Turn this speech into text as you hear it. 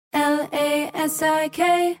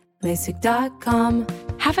LASIK, LASIK.com.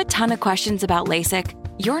 Have a ton of questions about LASIK?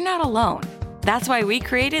 You're not alone. That's why we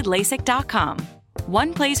created LASIK.com.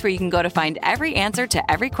 One place where you can go to find every answer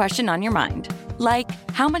to every question on your mind. Like,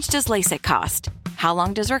 how much does LASIK cost? How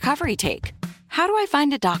long does recovery take? How do I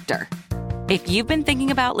find a doctor? If you've been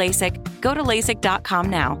thinking about LASIK, go to LASIK.com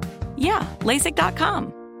now. Yeah,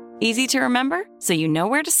 LASIK.com. Easy to remember, so you know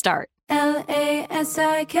where to start.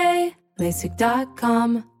 LASIK,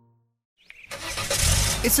 LASIK.com.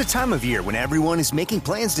 It's the time of year when everyone is making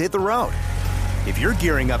plans to hit the road. If you're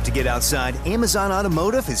gearing up to get outside, Amazon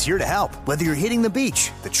Automotive is here to help. Whether you're hitting the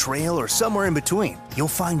beach, the trail, or somewhere in between, you'll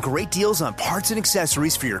find great deals on parts and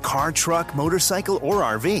accessories for your car, truck, motorcycle, or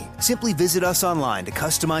RV. Simply visit us online to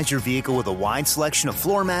customize your vehicle with a wide selection of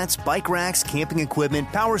floor mats, bike racks, camping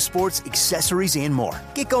equipment, power sports, accessories, and more.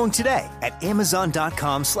 Get going today at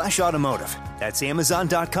Amazon.com/automotive. That's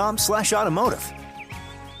Amazon.com/automotive.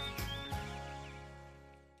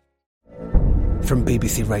 From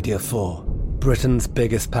BBC Radio 4, Britain's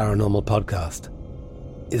biggest paranormal podcast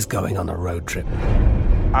is going on a road trip.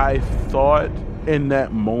 I thought in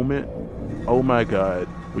that moment, oh my God,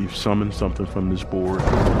 we've summoned something from this board.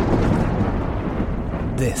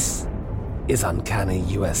 This is Uncanny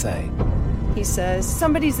USA. He says,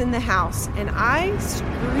 somebody's in the house, and I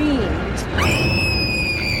screamed.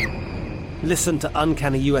 Listen to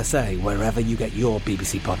Uncanny USA wherever you get your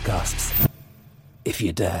BBC podcasts, if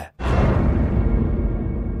you dare.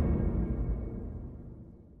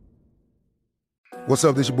 What's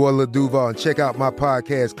up, this your boy Lil Duval, and check out my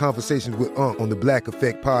podcast, Conversations with Unc, on the Black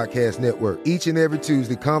Effect Podcast Network. Each and every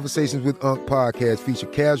Tuesday, Conversations with Unc podcast feature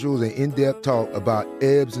casual and in-depth talk about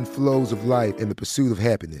ebbs and flows of life and the pursuit of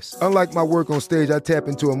happiness. Unlike my work on stage, I tap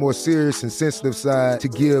into a more serious and sensitive side to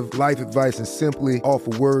give life advice and simply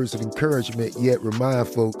offer words of encouragement, yet remind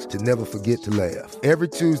folks to never forget to laugh. Every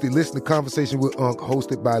Tuesday, listen to Conversations with Unc,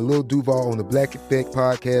 hosted by Lil Duval on the Black Effect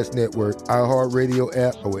Podcast Network, iHeartRadio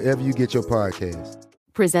app, or wherever you get your podcasts.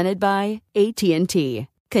 Presented by AT&T.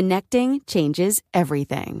 Connecting changes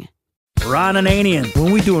everything. Ron Ananian.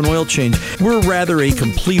 When we do an oil change, we're rather a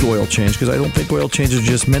complete oil change because I don't think oil change is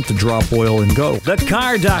just meant to drop oil and go. The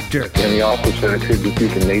Car Doctor. And the office said it could be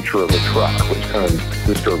the nature of the truck, which kind of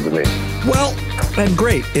disturbed me. Well, and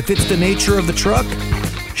great. If it's the nature of the truck,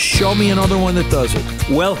 show me another one that does it.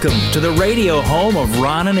 Welcome to the radio home of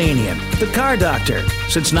Ron Ananian, the Car Doctor.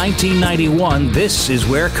 Since 1991, this is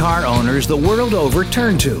where car owners the world over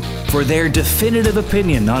turn to for their definitive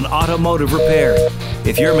opinion on automotive repair.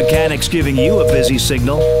 If your mechanic's giving you a busy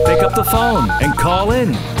signal, pick up the phone and call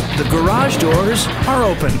in. The garage doors are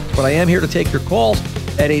open. But I am here to take your calls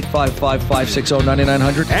at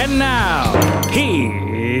 855-560-9900. And now, here's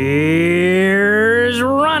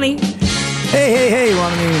Ronnie. Hey,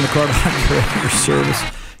 Ron Ananian, the Car Doctor at your service.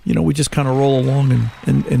 You know, we just kind of roll along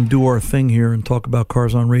and do our thing here and talk about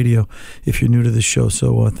cars on radio if you're new to this show.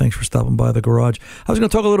 So thanks for stopping by the garage. I was going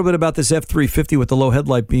to talk a little bit about this F-350 with the low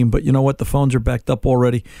headlight beam, but you know what? The phones are backed up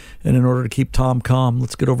already. And in order to keep Tom calm,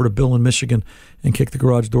 let's get over to Bill in Michigan and kick the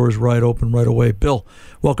garage doors right open right away. Bill,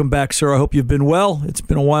 welcome back, sir. I hope you've been well. It's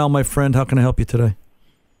been a while, my friend. How can I help you today?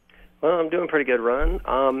 Well, I'm doing pretty good, Ron.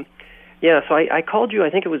 Yeah, so I called you,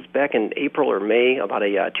 I think it was back in April or May, about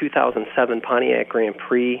a 2007 Pontiac Grand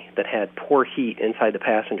Prix that had poor heat inside the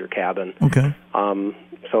passenger cabin. Okay.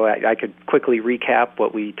 So I could quickly recap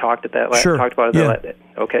what we talked about at that.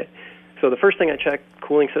 Okay. So the first thing I checked,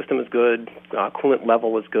 cooling system is good, coolant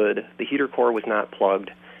level was good, the heater core was not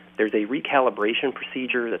plugged. There's a recalibration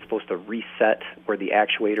procedure that's supposed to reset where the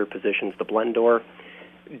actuator positions the blend door.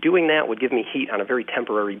 Doing that would give me heat on a very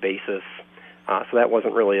temporary basis. So that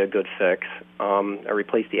wasn't really a good fix. I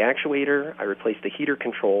replaced the actuator. I replaced the heater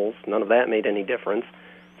controls. None of that made any difference.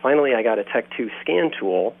 Finally, I got a Tech 2 scan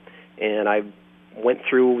tool, and I went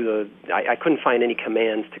through I couldn't find any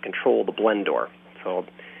commands to control the blend door. So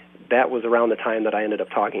that was around the time that I ended up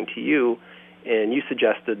talking to you, and you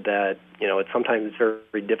suggested that, you know, sometimes it's very,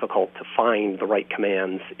 very difficult to find the right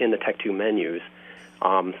commands in the Tech 2 menus.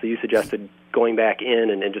 So you suggested going back in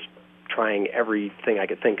and just trying everything I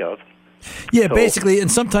could think of. Yeah, basically,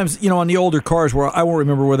 and sometimes, you know, on the older cars where I won't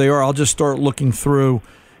remember where they are, I'll just start looking through,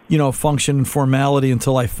 you know, function and formality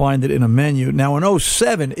until I find it in a menu. Now, in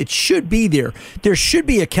 07, it should be there. There should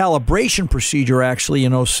be a calibration procedure, actually,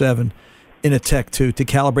 in 07 in a Tech 2 to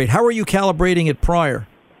calibrate. How are you calibrating it prior?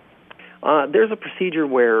 There's a procedure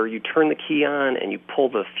where you turn the key on and you pull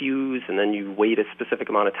the fuse, and then you wait a specific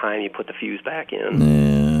amount of time, you put the fuse back in.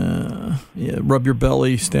 Yeah, rub your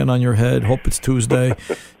belly, stand on your head, hope it's Tuesday.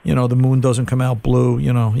 You know, the moon doesn't come out blue,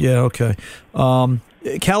 you know. Yeah, okay.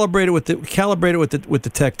 Calibrate it with the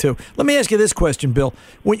Tech 2. Let me ask you this question, Bill.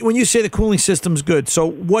 When you say the cooling system's good, so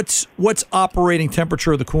what's operating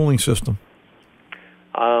temperature of the cooling system?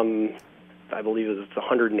 I believe it's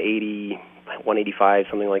 180, 185,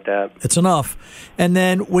 something like that. It's enough. And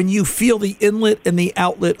then when you feel the inlet and the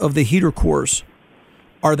outlet of the heater cores,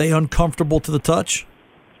 are they uncomfortable to the touch?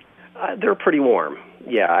 They're pretty warm.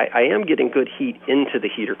 Yeah, I am getting good heat into the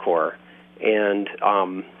heater core, and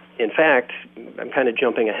in fact, I'm kind of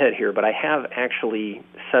jumping ahead here, but I have actually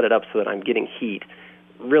set it up so that I'm getting heat.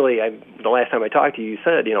 Really, the last time I talked to you, you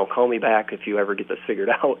said, call me back if you ever get this figured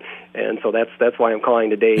out, and so that's why I'm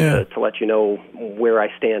calling today to let you know where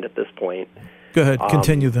I stand at this point. Go ahead,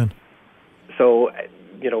 continue then. So,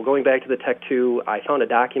 going back to the Tech 2, I found a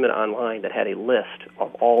document online that had a list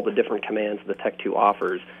of all the different commands the Tech 2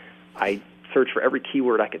 offers. I searched for every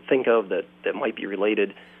keyword I could think of that might be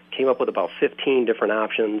related, came up with about 15 different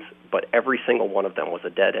options, but every single one of them was a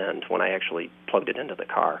dead end when I actually plugged it into the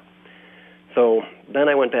car. So then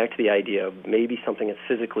I went back to the idea of maybe something is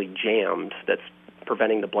physically jammed that's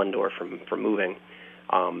preventing the blend door from moving.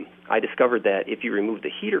 I discovered that if you remove the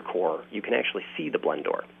heater core, you can actually see the blend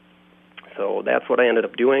door. So that's what I ended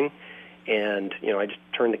up doing, and I just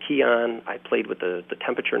turned the key on, I played with the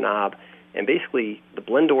temperature knob, and basically the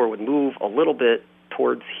blend door would move a little bit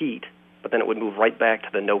towards heat, but then it would move right back to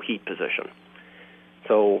the no heat position.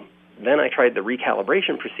 So then I tried the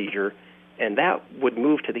recalibration procedure, and that would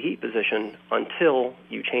move to the heat position until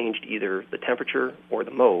you changed either the temperature or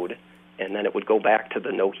the mode, and then it would go back to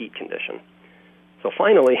the no heat condition. So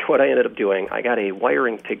finally, what I ended up doing, I got a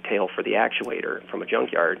wiring pigtail for the actuator from a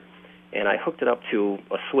junkyard, and I hooked it up to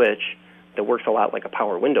a switch that works a lot like a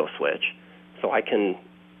power window switch, so I can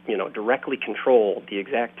directly control the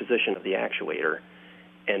exact position of the actuator.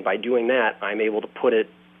 And by doing that, I'm able to put it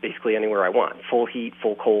basically anywhere I want, full heat,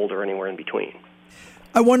 full cold, or anywhere in between.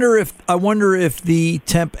 I wonder if the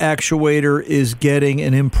temp actuator is getting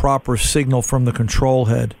an improper signal from the control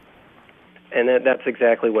head. And that's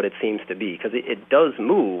exactly what it seems to be, because it does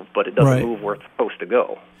move, but it doesn't move where it's supposed to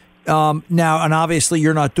go. Now, and obviously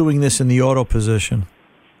you're not doing this in the auto position.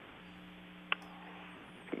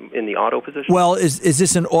 In the auto position? Well, is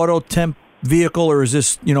this an auto temp vehicle, or is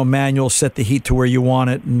this manual, set the heat to where you want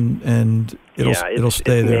it, and it'll stay it's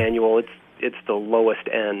there? Manual. It's the lowest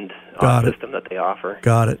end system that they offer.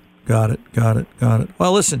 Got it.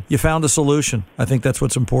 Well, listen, you found a solution. I think that's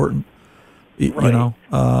what's important. Right.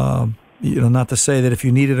 Not to say that if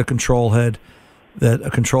you needed a control head, that a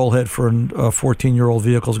control head for a 14-year-old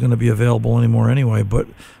vehicle is going to be available anymore anyway, but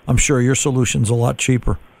I'm sure your solution's a lot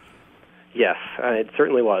cheaper. Yes, it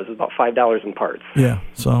certainly was. It was about $5 in parts. Yeah,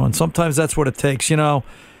 and sometimes that's what it takes, And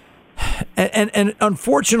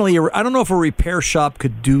unfortunately, I don't know if a repair shop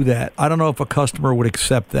could do that. I don't know if a customer would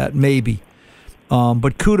accept that, maybe.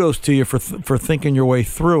 But kudos to you for thinking your way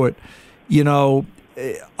through it.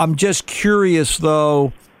 I'm just curious,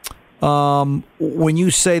 though, when you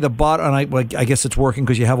say the bottom, and I guess it's working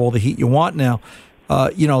because you have all the heat you want now,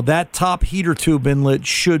 that top heater tube inlet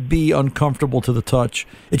should be uncomfortable to the touch.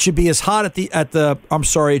 It should be as hot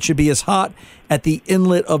it should be as hot at the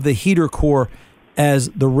inlet of the heater core as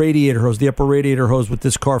the radiator hose, the upper radiator hose with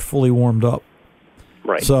this car fully warmed up.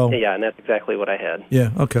 Right. So, yeah, and that's exactly what I had.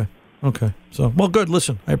 Yeah, okay. So, well, good.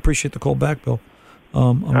 Listen, I appreciate the call back, Bill.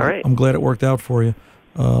 All right. I'm glad it worked out for you.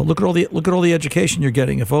 Look at all the education you're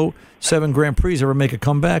getting. If 07 Grand Prix ever make a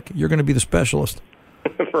comeback, you're going to be the specialist.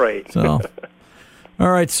 Right. So,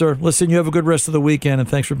 all right, sir. Listen, you have a good rest of the weekend, and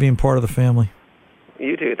thanks for being part of the family.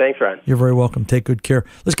 You too. Thanks, Ron. You're very welcome. Take good care.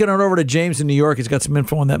 Let's get on over to James in New York. He's got some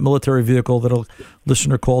info on that military vehicle that a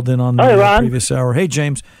listener called in on the previous hour. Hey,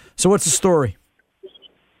 James. So what's the story?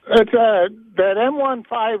 It's that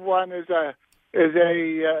M151 is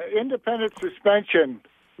a independent suspension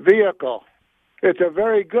vehicle. It's a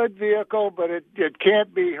very good vehicle, but it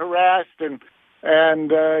can't be harassed and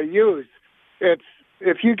used.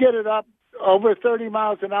 If you get it up over 30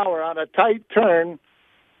 miles an hour on a tight turn,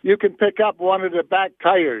 you can pick up one of the back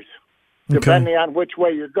tires, depending on which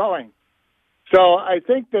way you're going. So I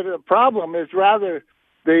think that the problem is rather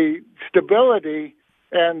the stability,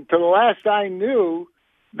 and to the last I knew,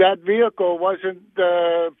 that vehicle wasn't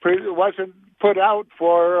put out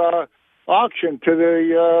for auction to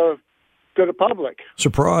the public.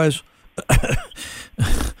 Surprise.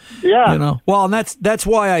 Yeah. Well, and that's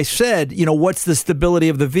why I said, what's the stability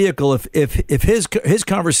of the vehicle? If his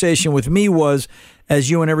conversation with me was, as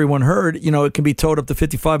you and everyone heard, it can be towed up to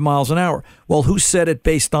 55 miles an hour. Well, who said it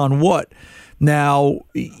based on what? Now,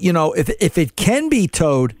 if it can be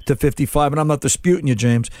towed to 55, and I'm not disputing you,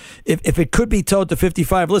 James, if it could be towed to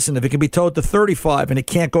 55, listen, if it can be towed to 35 and it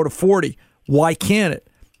can't go to 40, Why can't it?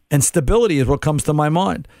 And stability is what comes to my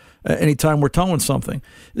mind anytime we're towing something.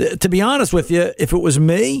 To be honest with you, if it was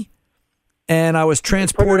me and I was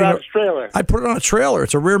transporting, I'd put it on a trailer.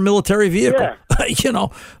 It's a rear military vehicle. Yeah.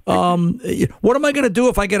 What am I going to do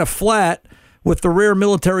if I get a flat with the rear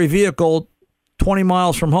military vehicle 20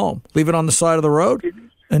 miles from home? Leave it on the side of the road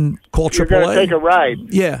and call AAA? You're going to take a ride.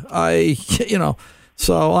 Yeah,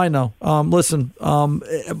 so I know. Listen,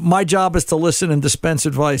 my job is to listen and dispense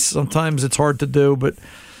advice. Sometimes it's hard to do, but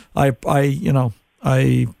I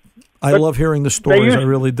love hearing the stories. I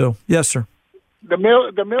really do. Yes, sir. The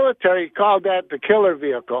military called that the killer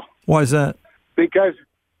vehicle. Why is that? Because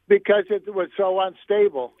it was so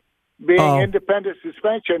unstable, being independent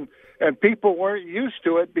suspension, and people weren't used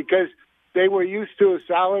to it because they were used to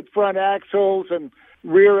solid front axles and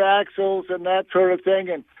rear axles and that sort of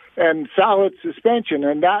thing, and solid suspension,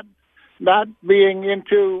 and not being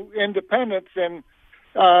into independence. And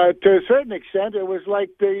to a certain extent, it was like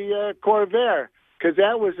the Corvair, because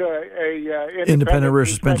that was a independent rear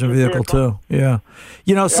suspension vehicle too. Yeah,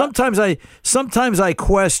 sometimes I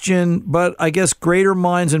question, but I guess greater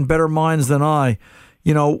minds and better minds than I,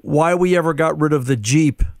 why we ever got rid of the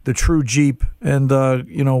Jeep, the true Jeep, and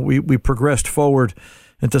we progressed forward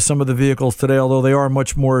into some of the vehicles today, although they are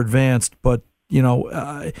much more advanced. But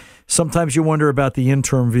sometimes you wonder about the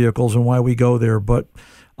interim vehicles and why we go there, but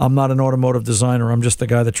I'm not an automotive designer. I'm just the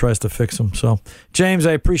guy that tries to fix them. So, James,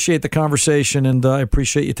 I appreciate the conversation, and I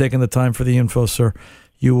appreciate you taking the time for the info, sir.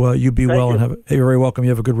 You be well, and you're very welcome.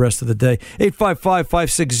 You have a good rest of the day.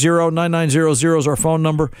 855-560-9900 is our phone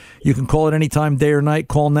number. You can call at any time, day or night.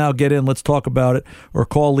 Call now, get in, let's talk about it. Or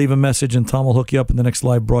call, leave a message, and Tom will hook you up in the next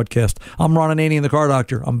live broadcast. I'm Ron Ananian, the Car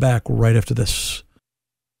Doctor. I'm back right after this.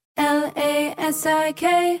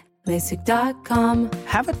 LASIK, LASIK.com.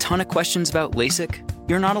 Have a ton of questions about LASIK?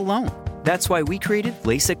 You're not alone. That's why we created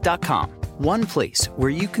LASIK.com. One place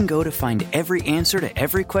where you can go to find every answer to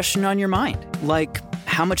every question on your mind. Like,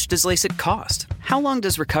 how much does LASIK cost? How long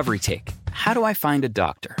does recovery take? How do I find a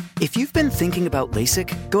doctor? If you've been thinking about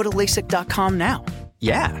LASIK, go to LASIK.com now.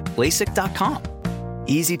 Yeah, LASIK.com.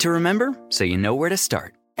 Easy to remember, so you know where to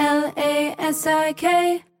start.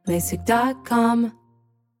 LASIK, LASIK.com.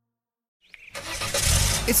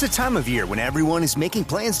 It's the time of year when everyone is making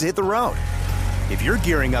plans to hit the road. If you're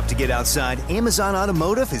gearing up to get outside, Amazon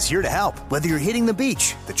Automotive is here to help. Whether you're hitting the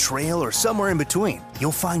beach, the trail, or somewhere in between,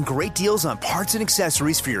 you'll find great deals on parts and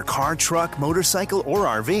accessories for your car, truck, motorcycle, or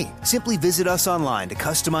RV. Simply visit us online to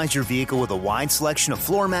customize your vehicle with a wide selection of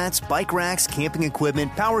floor mats, bike racks, camping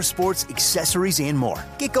equipment, power sports, accessories, and more.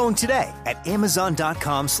 Get going today at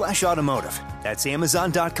Amazon.com/automotive. That's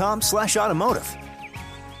Amazon.com/automotive.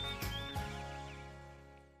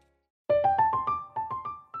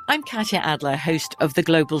 I'm Katya Adler, host of The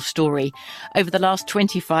Global Story. Over the last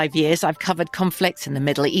 25 years, I've covered conflicts in the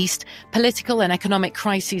Middle East, political and economic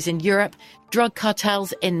crises in Europe, drug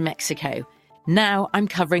cartels in Mexico. Now I'm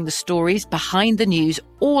covering the stories behind the news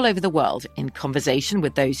all over the world in conversation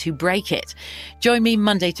with those who break it. Join me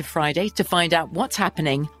Monday to Friday to find out what's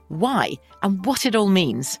happening, why, and what it all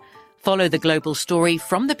means. Follow The Global Story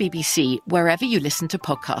from the BBC wherever you listen to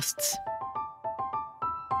podcasts.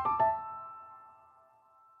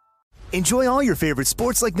 Enjoy all your favorite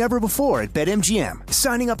sports like never before at BetMGM.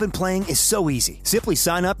 Signing up and playing is so easy. Simply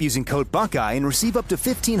sign up using code Buckeye and receive up to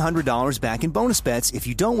 $1,500 back in bonus bets if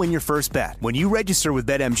you don't win your first bet. When you register with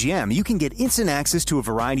BetMGM, you can get instant access to a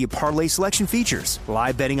variety of parlay selection features,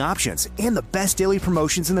 live betting options, and the best daily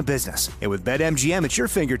promotions in the business. And with BetMGM at your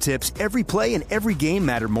fingertips, every play and every game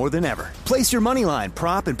matter more than ever. Place your moneyline,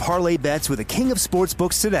 prop, and parlay bets with the king of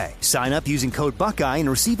sportsbooks today. Sign up using code Buckeye and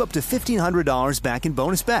receive up to $1,500 back in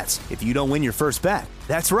bonus bets if you don't win your first bet.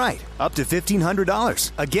 That's right, up to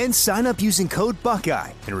 $1,500. Again, sign up using code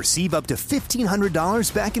Buckeye and receive up to $1,500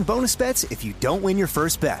 back in bonus bets if you don't win your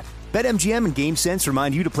first bet. BetMGM and GameSense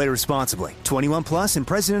remind you to play responsibly. 21 plus and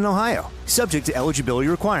present in Ohio. Subject to eligibility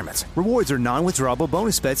requirements. Rewards are non-withdrawable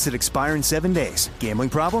bonus bets that expire in 7 days. Gambling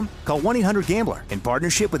problem? Call 1-800-GAMBLER in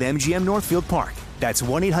partnership with MGM Northfield Park. That's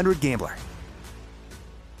 1-800-GAMBLER.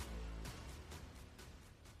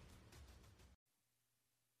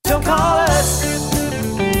 Don't call us.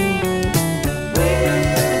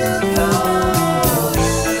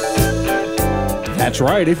 That's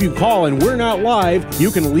right. If you call and we're not live,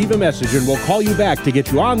 you can leave a message and we'll call you back to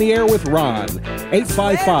get you on the air with Ron.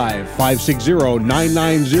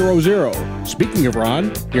 855-560-9900. Speaking of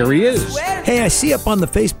Ron, here he is. Hey, I see up on the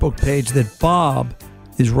Facebook page that Bob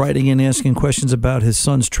is writing in asking questions about his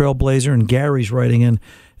son's Trailblazer, and Gary's writing in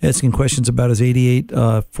asking questions about his 88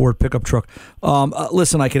 Ford pickup truck.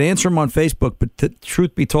 Listen, I could answer them on Facebook, but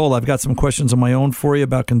truth be told, I've got some questions of my own for you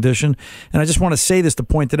about condition. And I just want to say this to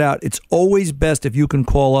point it out. It's always best if you can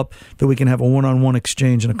call up that we can have a one-on-one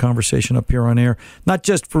exchange and a conversation up here on air, not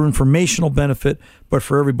just for informational benefit, but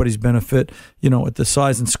for everybody's benefit. You know, at the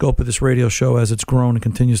size and scope of this radio show as it's grown and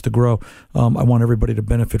continues to grow, I want everybody to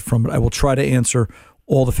benefit from it. I will try to answer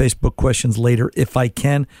all the Facebook questions later if I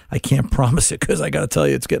can. I can't promise it because I got to tell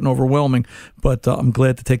you it's getting overwhelming, but I'm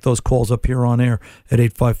glad to take those calls up here on air at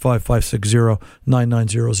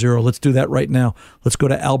 855-560-9900. Let's do that right now. Let's go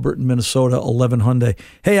to Albert in Minnesota, 11 Hyundai.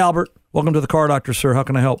 Hey, Albert. Welcome to the Car Doctor, sir. How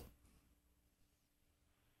can I help?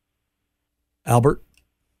 Albert?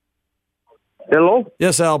 Hello?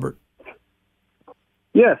 Yes, Albert.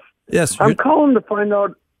 Yes. Yes. I'm calling to find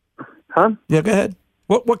out. Huh? Yeah, go ahead.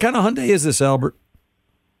 What kind of Hyundai is this, Albert?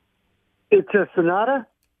 It's a Sonata.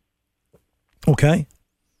 Okay.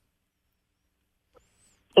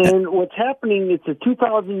 And what's happening, it's a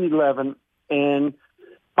 2011, and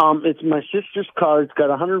it's my sister's car. It's got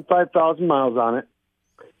 105,000 miles on it.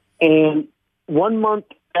 And 1 month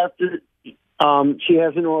after she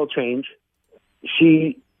has an oil change,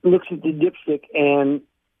 she looks at the dipstick, and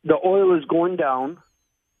the oil is going down.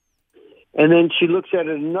 And then she looks at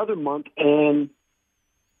it another month, and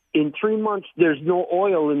in 3 months, there's no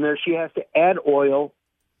oil in there. She has to add oil.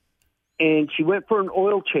 And she went for an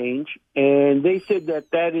oil change, and they said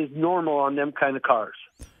that is normal on them kind of cars.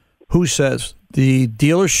 Who says? The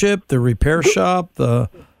dealership, the repair shop, Yeah,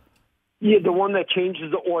 the one that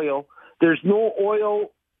changes the oil. There's no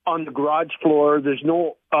oil on the garage floor. There's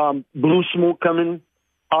no blue smoke coming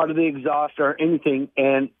out of the exhaust or anything,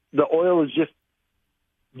 and the oil is just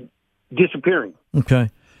disappearing. Okay.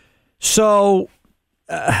 So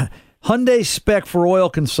Hyundai spec for oil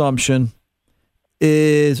consumption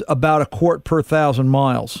is about 1 quart per 1,000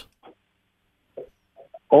 miles.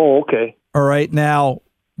 Oh, okay. All right. Now,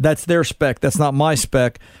 that's their spec. That's not my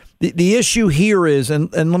spec. The issue here is,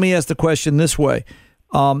 and let me ask the question this way.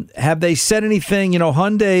 Have they said anything,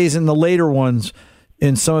 Hyundais and the later ones,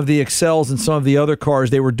 in some of the Excels and some of the other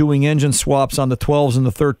cars, they were doing engine swaps on the 12s and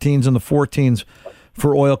the 13s and the 14s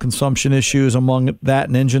for oil consumption issues, among that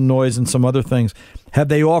and engine noise and some other things. Have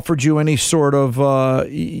they offered you any sort of,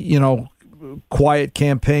 quiet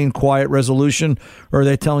campaign, quiet resolution, or are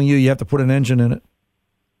they telling you have to put an engine in it?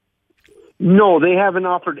 No, they haven't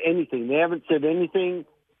offered anything. They haven't said anything.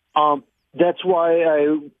 That's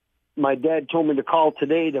why my dad told me to call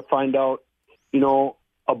today to find out,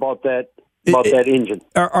 about that engine.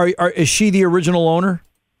 Is she the original owner?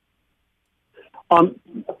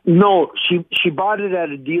 No, she bought it at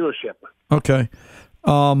a dealership. Okay.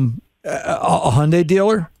 A Hyundai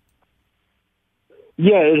dealer?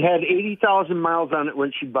 Yeah, it had 80,000 miles on it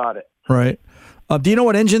when she bought it. Right. Do you know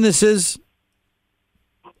what engine this is,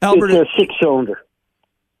 Albert? It's a 6-cylinder.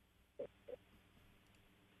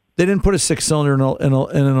 They didn't put a 6-cylinder in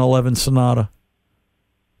an 11 Sonata.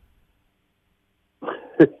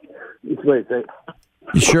 Wait.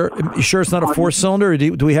 You sure? You sure it's not a 4-cylinder? Or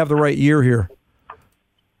do we have the right year here?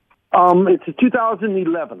 It's a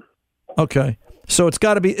 2011. Okay, so it's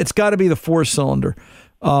got to be the 4-cylinder.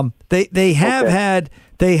 They have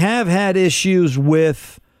had issues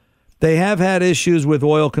with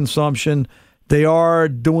oil consumption. They are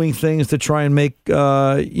doing things to try and make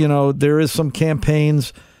there is some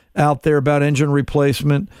campaigns out there about engine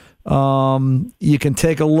replacement. You can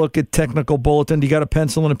take a look at Technical Bulletin. Do you got a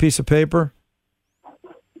pencil and a piece of paper?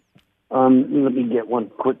 Let me get one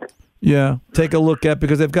quick. Yeah, take a look at,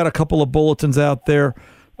 because they've got a couple of bulletins out there.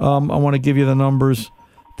 I want to give you the numbers.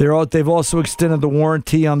 They've also extended the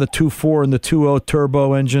warranty on the 2.4 and the 2.0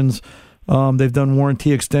 turbo engines. They've done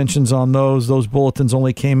warranty extensions on those. Those bulletins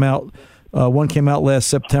only came out. One came out last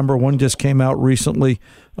September. One just came out recently,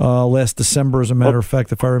 last December, as a matter of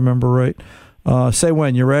fact, if I remember right. Say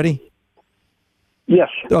when. You ready? Yes.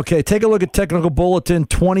 Okay, take a look at Technical Bulletin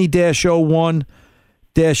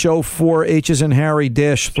 20-01-04 H as in Harry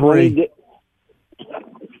 -3.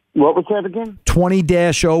 What was that again?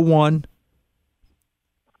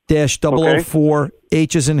 20-01-004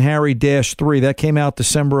 H as in Harry -3. That came out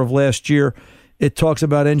December of last year. It talks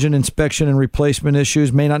about engine inspection and replacement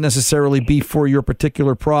issues. May not necessarily be for your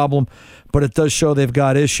particular problem, but it does show they've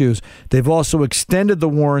got issues. They've also extended the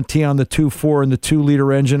warranty on the 2.4 and the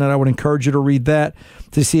 2-liter engine, and I would encourage you to read that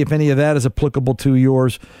to see if any of that is applicable to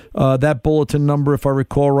yours. That bulletin number, if I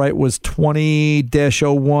recall right, was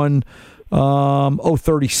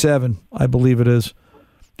 20-01-037, I believe it is.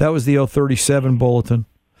 That was the 037 bulletin.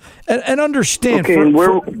 And understand... Okay,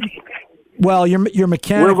 Well, your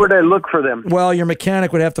mechanic. Where would I look for them? Well, your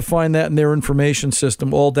mechanic would have to find that in their information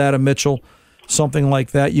system, All Data Mitchell, something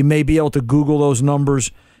like that. You may be able to Google those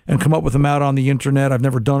numbers and come up with them out on the internet. I've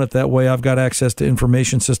never done it that way. I've got access to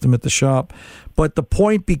information system at the shop. But the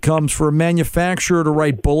point becomes, for a manufacturer to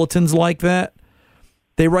write bulletins like that,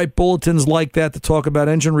 they write bulletins like that to talk about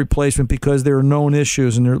engine replacement because there are known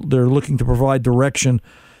issues, and they're looking to provide direction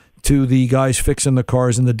to the guys fixing the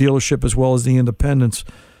cars in the dealership as well as the independents,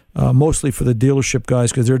 mostly for the dealership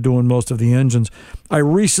guys because they're doing most of the engines. I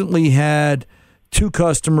recently had two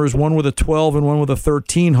customers, one with a 12 and one with a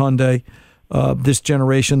 13 Hyundai, this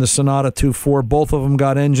generation, the Sonata 2.4. Both of them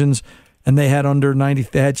got engines, and they had under 90.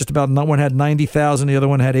 They had just about, one had 90,000, the other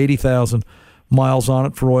one had 80,000 miles on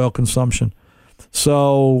it for oil consumption.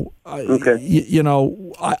 So, I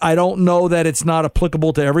don't know that it's not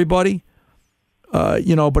applicable to everybody,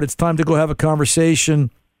 but it's time to go have a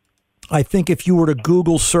conversation. I think if you were to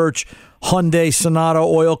Google search Hyundai Sonata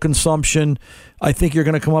oil consumption, I think you're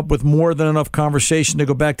going to come up with more than enough conversation to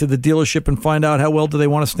go back to the dealership and find out how well do they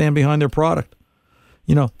want to stand behind their product.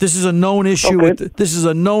 This is a known issue. Okay. This is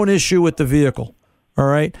a known issue with the vehicle. All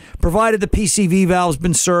right, provided the PCV valve's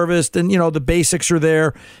been serviced and the basics are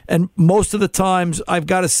there. And most of the times, I've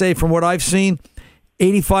got to say, from what I've seen,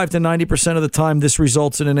 85 to 90% of the time, this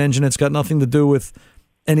results in an engine. It's got nothing to do with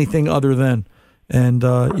anything other than. And,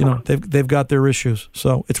 they've got their issues.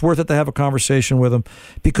 So it's worth it to have a conversation with them,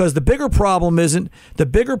 because the bigger problem isn't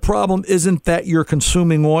that you're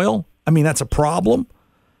consuming oil. I mean, that's a problem,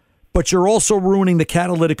 but you're also ruining the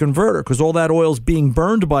catalytic converter because all that oil is being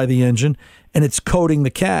burned by the engine and it's coating the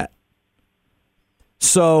cat.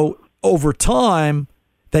 So over time,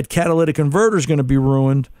 that catalytic converter is going to be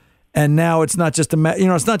ruined. And now it's not just a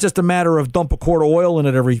matter of dump a quart of oil in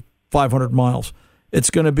it every 500 miles. It's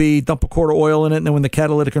going to be dump a quart of oil in it, and then when the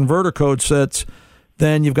catalytic converter code sets,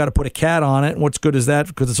 then you've got to put a cat on it. And what's good is that?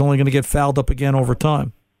 Because it's only going to get fouled up again over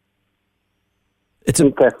time.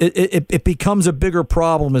 It becomes a bigger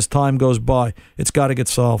problem as time goes by. It's got to get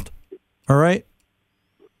solved. All right?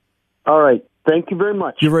 All right. Thank you very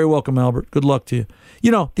much. You're very welcome, Albert. Good luck to you.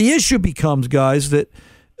 The issue becomes, guys, that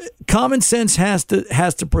common sense has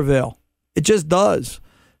to prevail. It just does.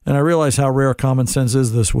 And I realize how rare common sense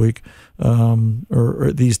is this week,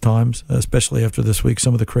 or these times, especially after this week,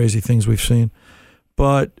 some of the crazy things we've seen.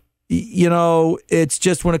 But, it's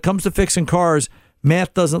just when it comes to fixing cars,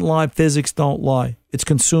 math doesn't lie, physics don't lie. It's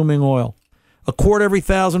consuming oil. A quart every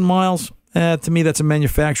 1,000 miles, to me, that's a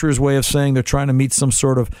manufacturer's way of saying they're trying to meet some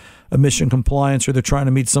sort of emission compliance, or they're trying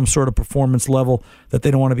to meet some sort of performance level that they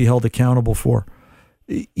don't want to be held accountable for.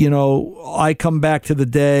 I come back to the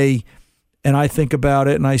day and I think about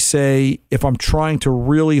it and I say, if I'm trying to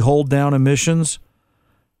really hold down emissions,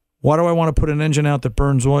 why do I want to put an engine out that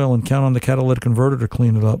burns oil and count on the catalytic converter to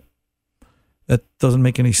clean it up? That doesn't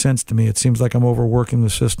make any sense to me. It seems like I'm overworking the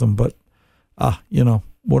system, but,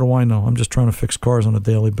 what do I know? I'm just trying to fix cars on a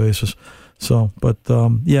daily basis. So, but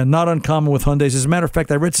not uncommon with Hyundais. As a matter of fact,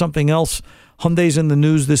 I read something else. Hyundai's in the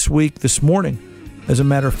news this morning. As a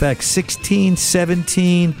matter of fact, 16,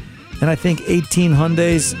 17, and I think 18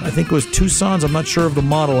 Hyundais. I think it was Tucson's. I'm not sure of the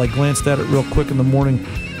model. I glanced at it real quick in the morning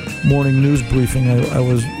news briefing I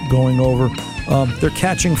was going over. They're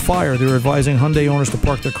catching fire. They're advising Hyundai owners to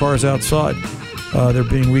park their cars outside. They're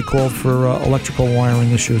being recalled for electrical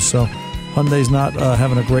wiring issues. So Hyundai's not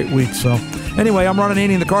having a great week. So anyway, I'm Ron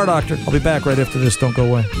Ananian, the Car Doctor. I'll be back right after this. Don't go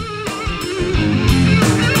away.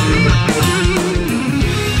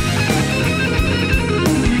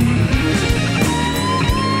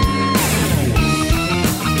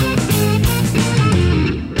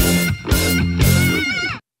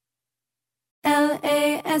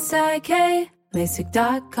 LASIK,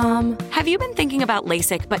 LASIK.com. Have you been thinking about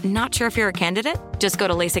LASIK but not sure if you're a candidate? Just go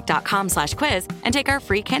to LASIK.com/quiz and take our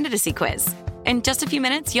free candidacy quiz. In just a few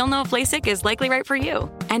minutes, you'll know if LASIK is likely right for you.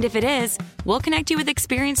 And if it is, we'll connect you with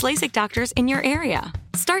experienced LASIK doctors in your area.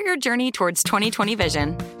 Start your journey towards 20/20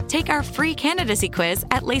 vision. Take our free candidacy quiz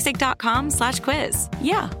at LASIK.com/quiz.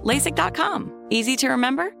 Yeah, LASIK.com. Easy to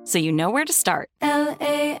remember, so you know where to start.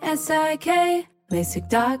 LASIK,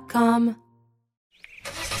 LASIK.com.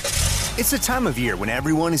 It's the time of year when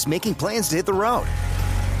everyone is making plans to hit the road.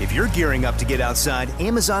 If you're gearing up to get outside,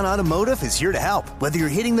 Amazon Automotive is here to help. Whether you're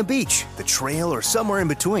hitting the beach, the trail, or somewhere in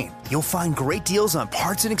between, you'll find great deals on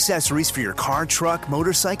parts and accessories for your car, truck,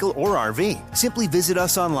 motorcycle, or RV. Simply visit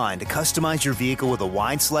us online to customize your vehicle with a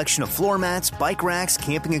wide selection of floor mats, bike racks,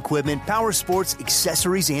 camping equipment, power sports,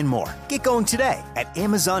 accessories, and more. Get going today at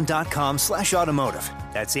Amazon.com/automotive.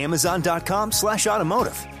 That's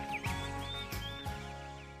Amazon.com/automotive.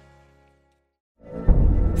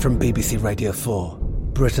 From BBC Radio 4,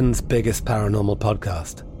 Britain's biggest paranormal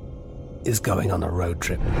podcast is going on a road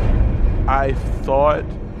trip. I thought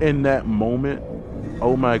in that moment,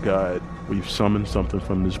 oh my God, we've summoned something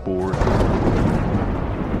from this board.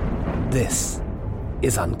 This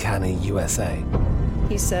is Uncanny USA.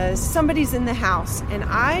 He says, somebody's in the house, and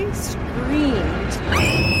I screamed.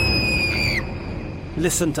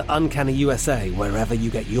 Listen to Uncanny USA wherever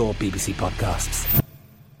you get your BBC podcasts,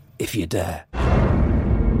 if you dare.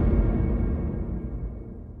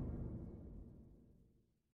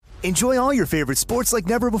 Enjoy all your favorite sports like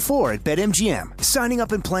never before at BetMGM. Signing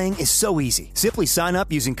up and playing is so easy. Simply sign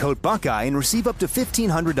up using code Buckeye and receive up to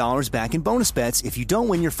 $1,500 back in bonus bets if you don't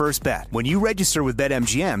win your first bet. When you register with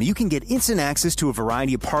BetMGM, you can get instant access to a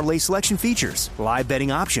variety of parlay selection features, live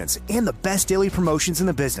betting options, and the best daily promotions in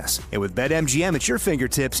the business. And with BetMGM at your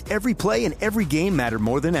fingertips, every play and every game matter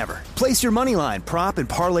more than ever. Place your moneyline, prop, and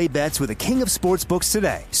parlay bets with the king of sportsbooks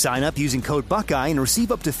today. Sign up using code Buckeye and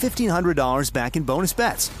receive up to $1,500 back in bonus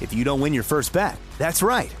bets if you don't win your first bet. That's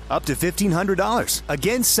right, up to $1,500.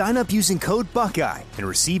 Again, sign up using code Buckeye and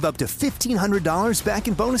receive up to $1,500 back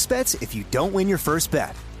in bonus bets if you don't win your first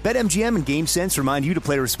bet. BetMGM and GameSense remind you to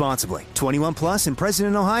play responsibly. 21 plus and present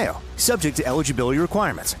in Ohio. Subject to eligibility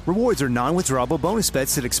requirements. Rewards are non-withdrawable bonus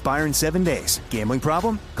bets that expire in 7 days. Gambling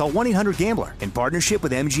problem? Call 1-800-GAMBLER in partnership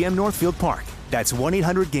with MGM Northfield Park. That's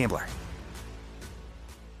 1-800-GAMBLER.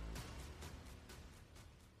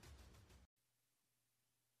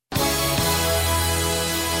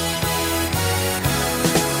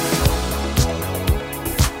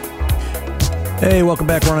 Hey, welcome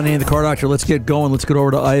back. Ron Ananian, the Car Doctor. Let's get going. Let's get over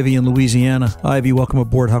to Ivy in Louisiana. Ivy, welcome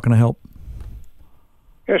aboard. How can I help?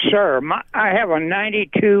 Yes, sir. I have a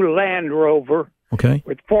 92 Land Rover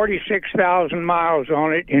with 46,000 miles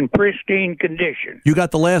on it in pristine condition. You got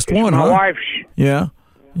the last one, my huh? wife's, Yeah.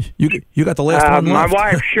 You got the last one my left.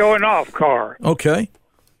 wife's showing off car. Okay.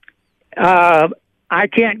 I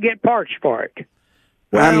can't get parts for it.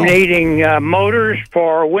 Well, I'm needing motors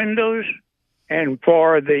for windows and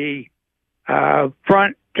for the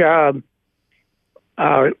front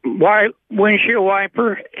windshield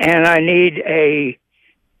wiper, and I need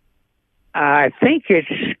I think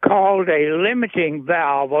it's called a limiting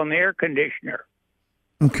valve on the air conditioner.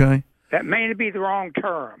 Okay. That may be the wrong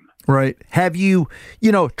term. Right. Have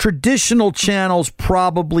traditional channels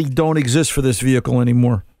probably don't exist for this vehicle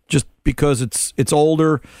anymore, just because it's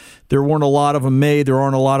older. There weren't a lot of them made. There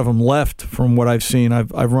aren't a lot of them left from what I've seen.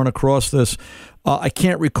 I've run across this. I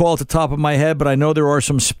can't recall at the top of my head, but I know there are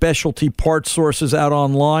some specialty part sources out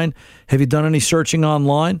online. Have you done any searching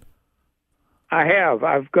online? I have.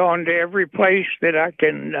 I've gone to every place that I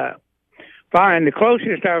can find. The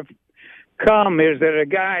closest I've come is that a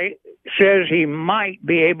guy says he might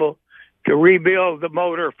be able to rebuild the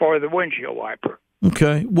motor for the windshield wiper.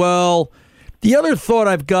 Okay. Well, the other thought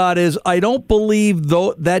I've got is I don't believe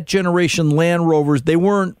that generation Land Rovers, they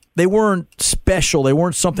weren't special. They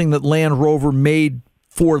weren't something that Land Rover made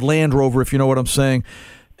for Land Rover, if you know what I'm saying.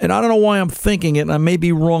 And I don't know why I'm thinking it, and I may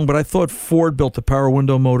be wrong, but I thought Ford built the power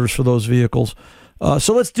window motors for those vehicles.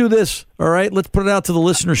 So let's do this, all right? Let's put it out to the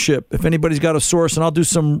listenership. If anybody's got a source, and I'll do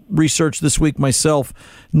some research this week myself,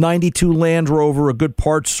 92 Land Rover, a good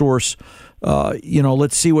parts source.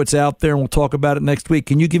 Let's see what's out there, and we'll talk about it next week.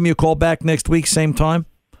 Can you give me a call back next week, same time?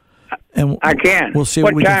 And I can. We'll see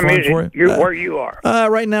what we can find for you. Where you are?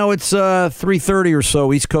 Right now it's 3:30 or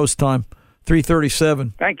so, East Coast time,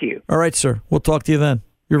 3:37. Thank you. All right, sir. We'll talk to you then.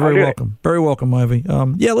 You're very welcome. Very welcome, Ivy.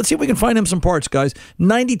 Let's see if we can find him some parts, guys.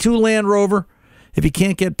 92 Land Rover. If you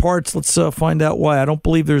can't get parts, let's find out why. I don't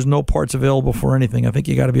believe there's no parts available for anything. I think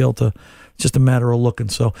you got to be able to. It's just a matter of looking.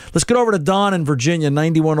 So let's get over to Don in Virginia,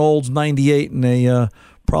 91 Olds, 98, and a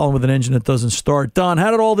problem with an engine that doesn't start. Don,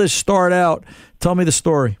 how did all this start out? Tell me the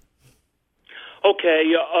story. Okay,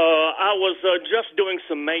 I was just doing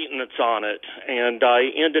some maintenance on it, and I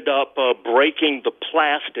ended up breaking the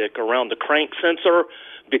plastic around the crank sensor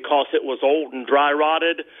because it was old and dry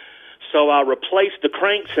rotted. So I replaced the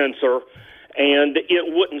crank sensor, and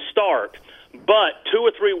it wouldn't start. But 2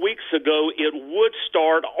 or 3 weeks ago, it would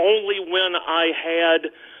start only when I had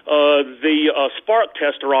the spark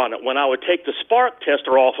tester on it. When I would take the spark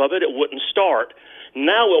tester off of it, it wouldn't start.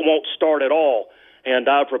 Now it won't start at all. And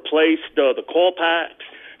I've replaced the coil packs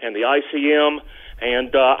and the ICM,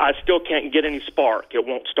 and I still can't get any spark. It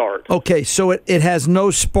won't start. Okay, so it has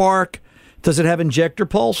no spark. Does it have injector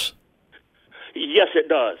pulse? Yes, it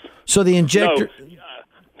does. So the injector... No,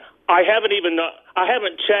 I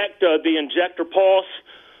haven't checked the injector pulse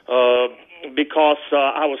because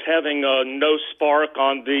I was having no spark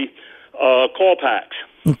on the coil packs.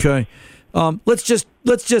 Okay. Let's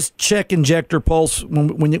just check injector pulse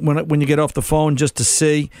when you get off the phone just to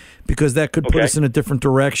see, because that could put us in a different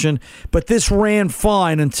direction. But this ran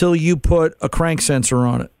fine until you put a crank sensor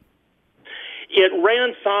on it. It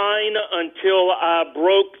ran fine until I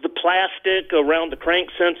broke the plastic around the crank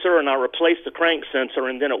sensor, and I replaced the crank sensor,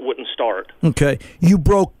 and then it wouldn't start. Okay. You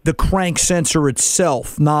broke the crank sensor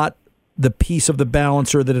itself, not the piece of the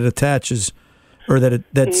balancer that it attaches or that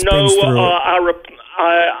spins through it.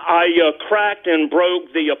 I cracked and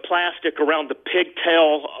broke the plastic around the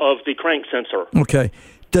pigtail of the crank sensor. Okay.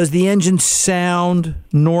 Does the engine sound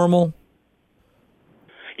normal?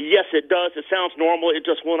 Yes, it does. It sounds normal. It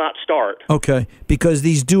just will not start. Okay, because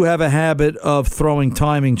these do have a habit of throwing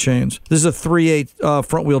timing chains. This is a 3.8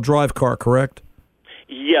 front-wheel drive car, correct?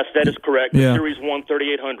 Yes, that is correct. Yeah. The Series 1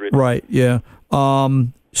 3800. Right, yeah.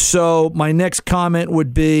 So my next comment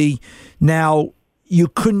would be, now, you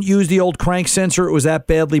couldn't use the old crank sensor? It was that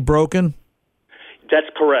badly broken? That's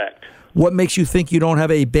correct. What makes you think you don't have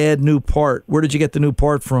a bad new part? Where did you get the new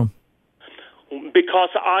part from? Because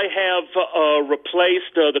I have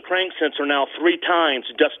replaced the crank sensor now 3 times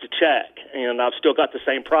just to check, and I've still got the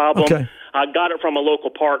same problem. Okay. I got it from a local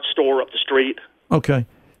parts store up the street. Okay.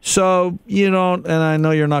 So you don't, and I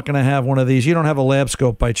know you're not going to have one of these. You don't have a lab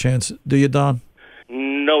scope by chance, do you, Don?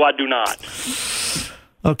 No, I do not.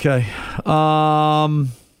 Okay. I'm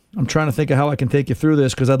trying to think of how I can take you through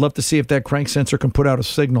this, because I'd love to see if that crank sensor can put out a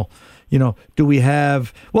signal. Do we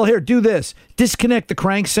have... Well, here, do this. Disconnect the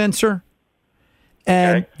crank sensor,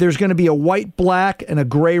 and there's going to be a white-black and a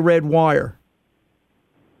gray-red wire.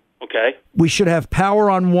 Okay. We should have power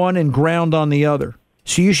on one and ground on the other.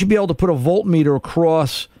 So you should be able to put a voltmeter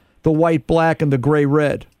across the white-black and the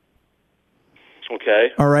gray-red.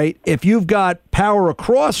 Okay. All right? If you've got power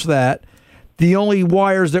across that, the only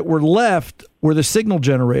wires that were left were the signal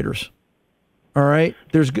generators. All right?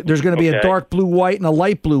 There's going to be a dark blue white and a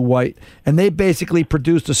light blue white, and they basically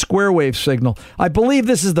produced a square wave signal. I believe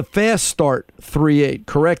this is the Fast Start 3.8,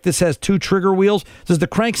 correct? This has 2 trigger wheels. Does the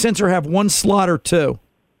crank sensor have 1 slot or 2?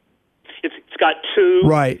 It's got 2.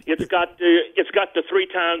 Right. It's got the 3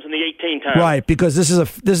 times and the 18 times. Right, because this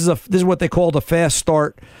is what they call the Fast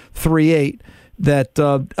Start 3.8. That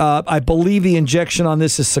I believe the injection on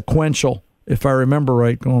this is sequential, if I remember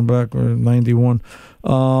right, going back 91.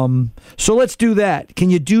 So let's do that. Can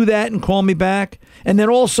you do that and call me back? And then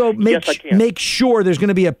also make sure there's going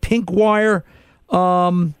to be a pink wire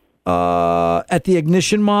at the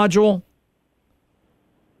ignition module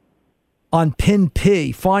on pin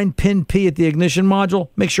P. Find pin P at the ignition module.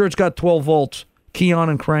 Make sure it's got 12 volts. Key on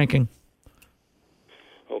and cranking.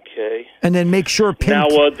 Okay. And then make sure pin... Now,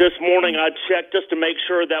 this morning I checked just to make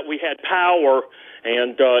sure that we had power,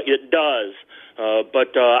 and it does.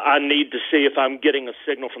 But I need to see if I'm getting a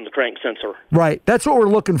signal from the crank sensor. Right. That's what we're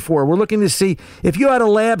looking for. We're looking to see if you had a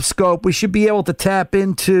lab scope, we should be able to tap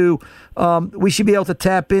into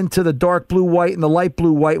the dark blue white and the light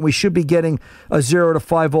blue white, and we should be getting a 0 to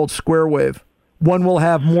 5 volt square wave. One will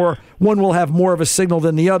have more of a signal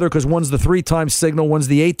than the other, because one's the 3 times signal, one's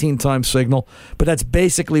the 18 times signal, but that's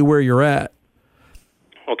basically where you're at.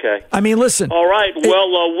 Okay. I mean, listen. All right. Well,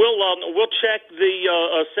 we'll check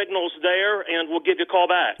the signals there, and we'll give you a call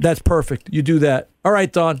back. That's perfect. You do that. All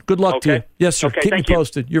right, Don. Good luck to you. Yes, sir. Okay, Keep me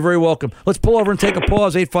posted. You're very welcome. Let's pull over and take a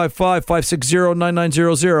pause.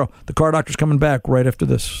 855-560-9900. The Car Doctor's coming back right after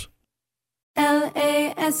this.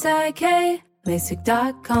 LASIK,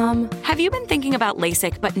 LASIK.com. Have you been thinking about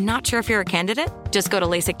LASIK but not sure if you're a candidate? Just go to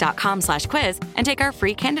LASIK.com/quiz and take our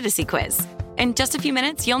free candidacy quiz. In just a few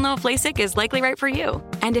minutes, you'll know if LASIK is likely right for you.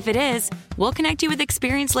 And if it is, we'll connect you with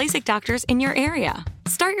experienced LASIK doctors in your area.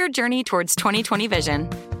 Start your journey towards 20/20 vision.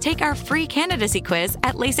 Take our free candidacy quiz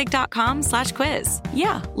at LASIK.com/quiz.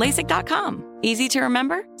 Yeah, LASIK.com. Easy to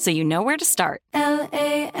remember, so you know where to start.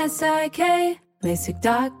 LASIK,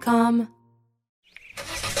 LASIK.com.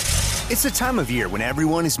 It's the time of year when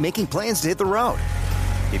everyone is making plans to hit the road.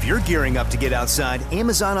 If you're gearing up to get outside,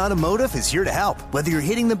 Amazon Automotive is here to help. Whether you're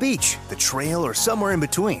hitting the beach, the trail, or somewhere in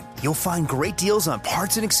between, you'll find great deals on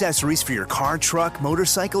parts and accessories for your car, truck,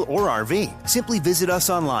 motorcycle, or RV. Simply visit us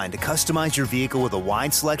online to customize your vehicle with a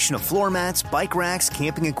wide selection of floor mats, bike racks,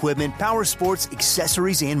 camping equipment, power sports,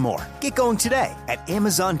 accessories, and more. Get going today at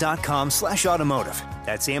Amazon.com/automotive.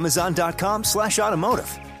 That's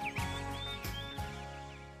Amazon.com/automotive.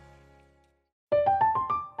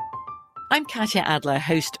 I'm Katya Adler,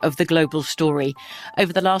 host of The Global Story.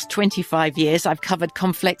 Over the last 25 years, I've covered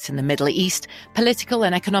conflicts in the Middle East, political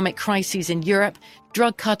and economic crises in Europe,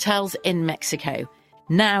 drug cartels in Mexico.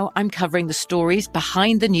 Now I'm covering the stories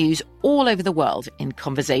behind the news all over the world in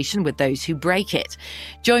conversation with those who break it.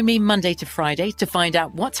 Join me Monday to Friday to find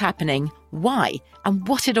out what's happening, why, and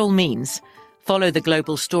what it all means. Follow The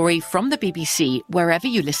Global Story from the BBC wherever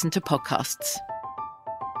you listen to podcasts.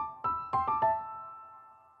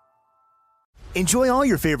 Enjoy all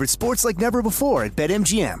your favorite sports like never before at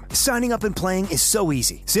BetMGM. Signing up and playing is so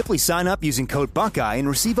easy. Simply sign up using code Buckeye and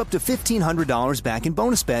receive up to $1,500 back in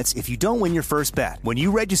bonus bets if you don't win your first bet. When you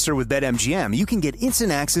register with BetMGM, you can get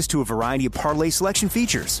instant access to a variety of parlay selection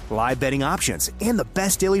features, live betting options, and the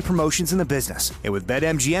best daily promotions in the business. And with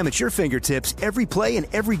BetMGM at your fingertips, every play and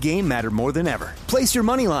every game matter more than ever. Place your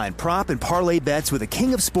moneyline, prop, and parlay bets with the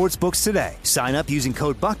king of sportsbooks today. Sign up using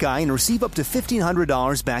code Buckeye and receive up to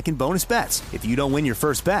 $1,500 back in bonus bets if you don't win your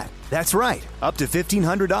first bet. That's right, up to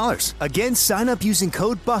 $1,500. Again, sign up using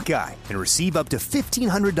code Buckeye and receive up to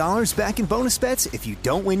 $1,500 back in bonus bets if you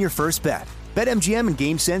don't win your first bet. BetMGM and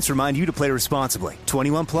GameSense remind you to play responsibly.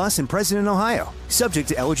 21 plus and present in Ohio. Subject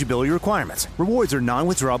to eligibility requirements. Rewards are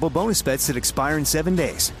non-withdrawable bonus bets that expire in 7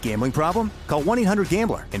 days. Gambling problem? Call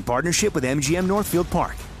 1-800-GAMBLER in partnership with MGM Northfield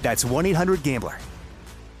Park. That's 1-800-GAMBLER.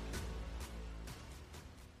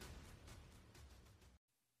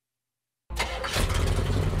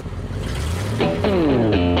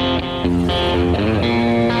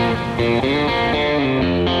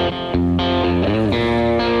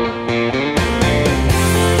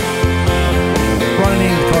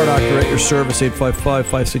 Your service,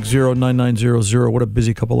 855-560-9900. What a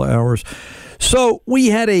busy couple of hours. So we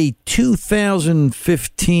had a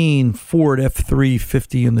 2015 Ford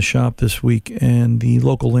F-350 in the shop this week, and the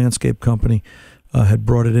local landscape company had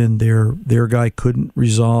brought it in. Their guy couldn't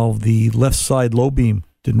resolve the left side low beam,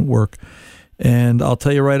 didn't work. And I'll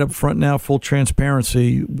tell you right up front now, full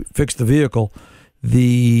transparency, fixed the vehicle.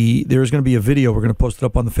 There's going to be a video. We're going to post it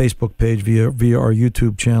up on the Facebook page via our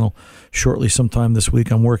YouTube channel shortly sometime this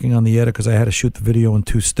week. I'm working on the edit because I had to shoot the video in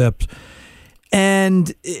 2 steps.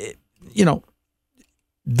 And, the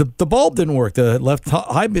bulb didn't work. The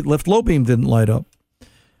left low beam didn't light up.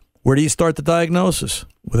 Where do you start the diagnosis?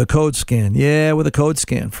 With a code scan. Yeah, with a code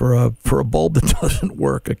scan for a bulb that doesn't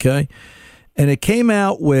work, okay? And it came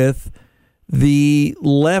out with the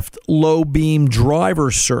left low beam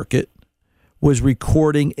driver circuit was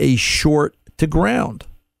recording a short to ground.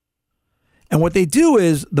 And what they do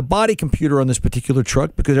is the body computer on this particular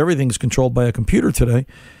truck, because everything's controlled by a computer today,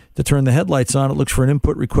 to turn the headlights on, it looks for an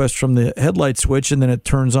input request from the headlight switch, and then it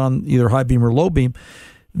turns on either high beam or low beam.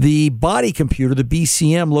 The body computer, the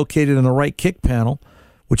BCM, located in the right kick panel,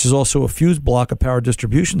 which is also a fuse block, a power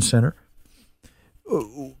distribution center,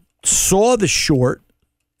 saw the short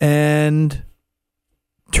and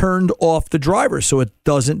turned off the driver so it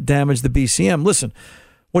doesn't damage the BCM. Listen,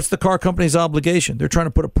 what's the car company's obligation? They're trying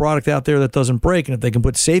to put a product out there that doesn't break, and if they can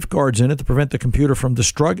put safeguards in it to prevent the computer from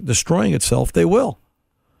destroying itself, they will.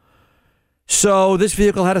 So this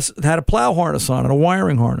vehicle had a plow harness on it, a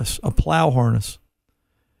wiring harness, a plow harness.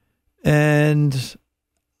 And,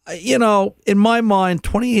 in my mind,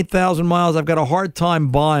 28,000 miles, I've got a hard time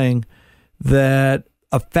buying that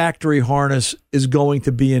a factory harness is going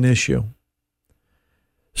to be an issue.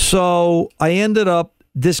 So I ended up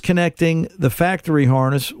disconnecting the factory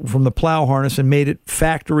harness from the plow harness and made it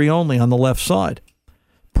factory only on the left side.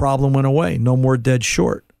 Problem went away. No more dead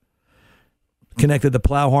short. Connected the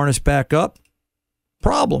plow harness back up.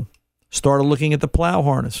 Problem. Started looking at the plow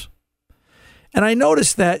harness. And I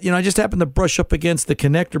noticed that, I just happened to brush up against the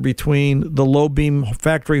connector between the low beam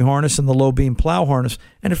factory harness and the low beam plow harness,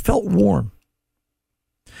 and it felt warm.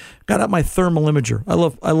 Got out my thermal imager.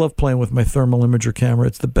 I love playing with my thermal imager camera.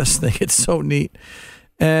 It's the best thing. It's so neat.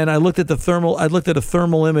 And I looked at a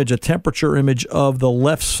thermal image, a temperature image of the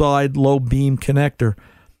left side low beam connector.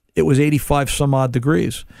 It was 85 some odd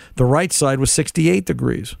degrees. The right side was 68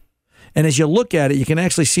 degrees. And as you look at it, you can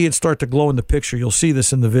actually see it start to glow in the picture. You'll see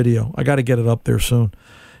this in the video. I got to get it up there soon.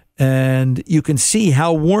 And you can see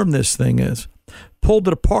how warm this thing is. Pulled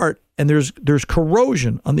it apart, and there's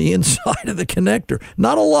corrosion on the inside of the connector.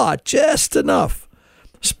 Not a lot, just enough.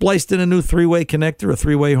 Spliced in a new 3-way connector, a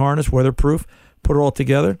 3-way harness, weatherproof. Put it all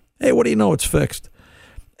together. Hey, what do you know? It's fixed.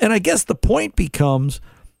 And I guess the point becomes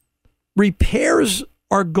repairs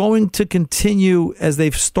are going to continue as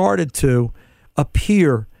they've started to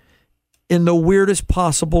appear in the weirdest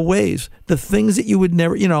possible ways. The things that you would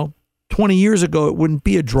never, 20 years ago, it wouldn't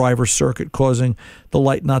be a driver circuit causing the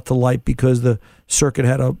light not to light because the circuit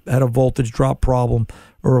had a voltage drop problem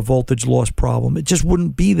or a voltage loss problem. It just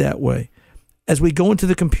wouldn't be that way. As we go into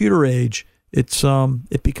the computer age,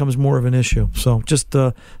 it becomes more of an issue. So just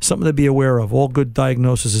something to be aware of. All good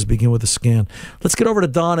diagnoses begin with a scan. Let's get over to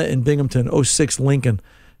Donna in Binghamton, 06 Lincoln,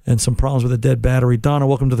 and some problems with a dead battery. Donna,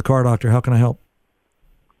 welcome to the Car Doctor. How can I help?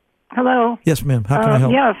 Hello. Yes, ma'am. How can I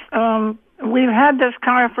help? Yes. We've had this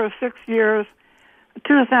car for 6 years,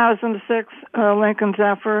 2006 Lincoln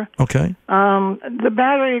Zephyr. Okay. The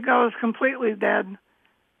battery goes completely dead.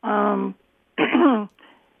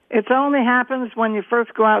 It only happens when you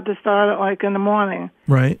first go out to start it, like in the morning.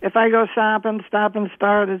 Right. If I go stop and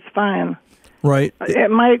start, it's fine. Right.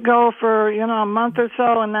 It might go for, a month or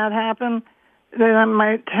so and not happen. Then it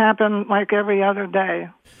might happen like every other day.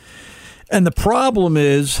 And the problem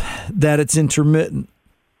is that it's intermittent,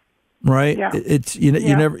 right? Yeah. It's you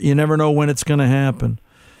never know when it's going to happen.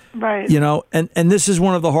 Right. And this is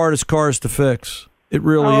one of the hardest cars to fix. It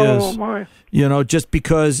really is. Boy. Just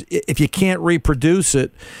because if you can't reproduce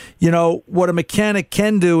it, what a mechanic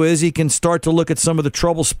can do is he can start to look at some of the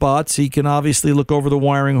trouble spots. He can obviously look over the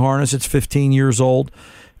wiring harness. It's 15 years old,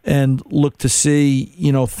 and look to see,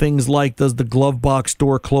 things like, does the glove box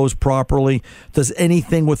door close properly? Does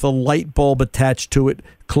anything with a light bulb attached to it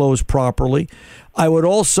close properly? I would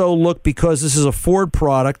also look, because this is a Ford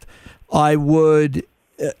product, I would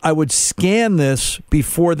scan this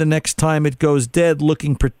before the next time it goes dead,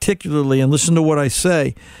 looking particularly, and listen to what I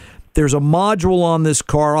say, there's a module on this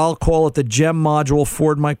car, I'll call it the GEM module,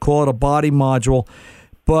 Ford might call it a body module,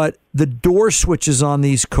 but the door switches on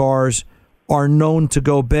these cars are known to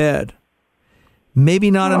go bad.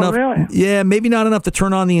 Maybe not enough. Really? Yeah, maybe not enough to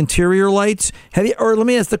turn on the interior lights. Or let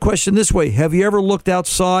me ask the question this way. Have you ever looked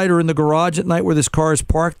outside or in the garage at night where this car is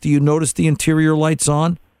parked? Do you notice the interior lights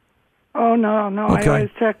on? Oh, no, Okay. I always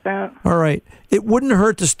check that. All right. It wouldn't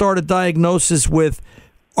hurt to start a diagnosis with,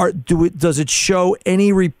 does it show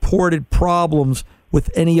any reported problems with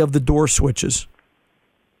any of the door switches?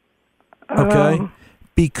 Okay.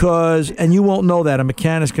 Because, and you won't know that. A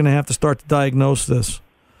mechanic's going to have to start to diagnose this.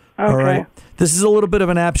 Okay. All right. This is a little bit of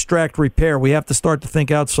an abstract repair. We have to start to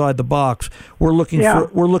think outside the box. We're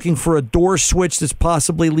looking for a door switch that's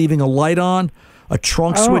possibly leaving a light on, a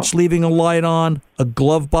trunk switch leaving a light on, a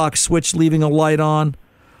glove box switch leaving a light on.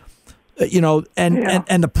 And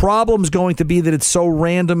the problem's going to be that it's so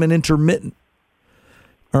random and intermittent.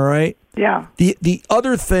 All right? Yeah. The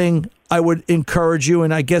other thing I would encourage you,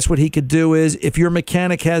 and I guess what he could do is, if your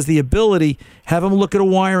mechanic has the ability, have him look at a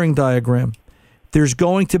wiring diagram. There's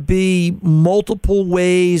going to be multiple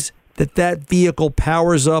ways that vehicle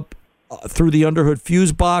powers up through the underhood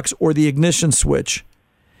fuse box or the ignition switch.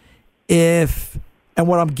 And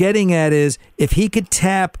what I'm getting at is, if he could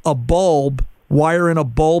tap a bulb, wire in a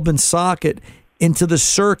bulb and socket into the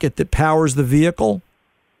circuit that powers the vehicle.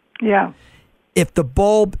 Yeah. If the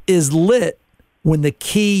bulb is lit when the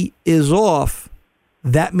key is off,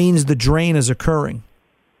 that means the drain is occurring.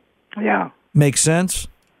 Yeah. Makes sense?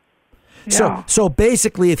 Yeah. So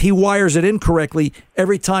basically, if he wires it incorrectly,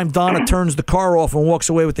 every time Donna turns the car off and walks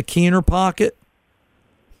away with the key in her pocket,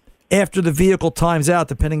 after the vehicle times out,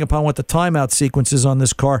 depending upon what the timeout sequence is on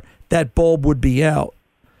this car, that bulb would be out.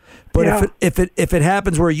 But if it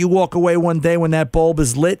happens where you walk away one day when that bulb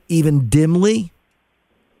is lit, even dimly,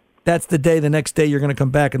 that's the day, the next day you're going to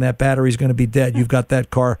come back and that battery's going to be dead. You've got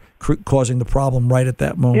that car causing the problem right at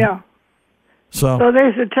that moment. Yeah. So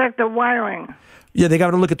they should check the wiring. Yeah, they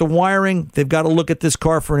got to look at the wiring. They've got to look at this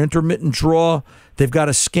car for an intermittent draw. They've got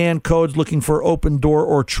to scan codes looking for open door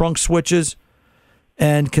or trunk switches.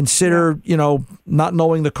 And consider, not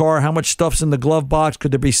knowing the car, how much stuff's in the glove box.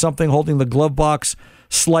 Could there be something holding the glove box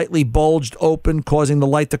slightly bulged open, causing the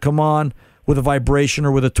light to come on with a vibration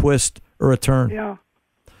or with a twist or a turn? Yeah.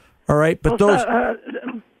 All right, but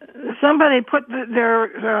somebody put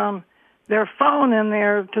their phone in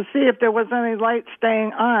there to see if there was any light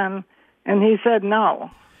staying on, and he said no.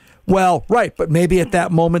 Well, right, but maybe at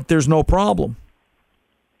that moment there's no problem.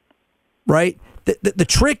 Right? The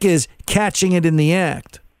trick is catching it in the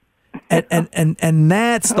act. And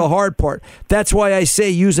that's the hard part. That's why I say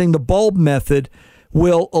using the bulb method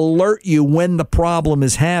will alert you when the problem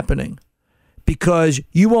is happening, because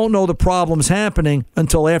you won't know the problem's happening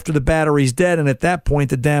until after the battery's dead, and at that point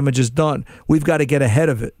the damage is done. We've got to get ahead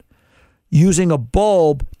of it. Using a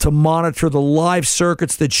bulb to monitor the live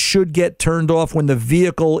circuits that should get turned off when the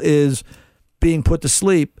vehicle is being put to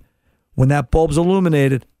sleep. When that bulb's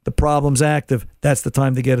illuminated, the problem's active. That's the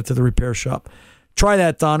time to get it to the repair shop. Try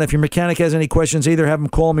that, Don. If your mechanic has any questions, either have him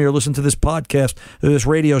call me or listen to this podcast, or this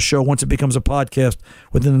radio show once it becomes a podcast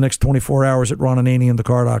within the next 24 hours at Ron Ananian, the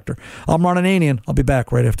Car Doctor. I'm Ron Ananian. I'll be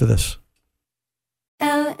back right after this.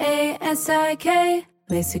 LASIK,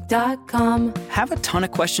 LASIK.com. Have a ton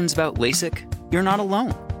of questions about LASIK? You're not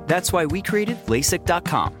alone. That's why we created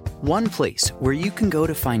LASIK.com. One place where you can go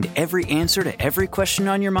to find every answer to every question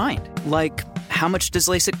on your mind. Like, how much does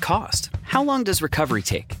LASIK cost? How long does recovery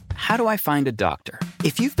take? How do I find a doctor?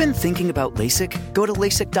 If you've been thinking about LASIK, go to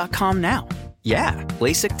LASIK.com now. Yeah,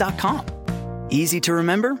 LASIK.com. Easy to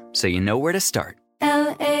remember, so you know where to start.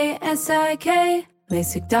 LASIK,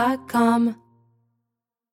 LASIK.com.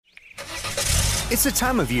 It's the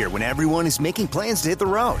time of year when everyone is making plans to hit the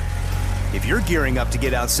road. If you're gearing up to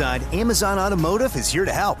get outside, Amazon Automotive is here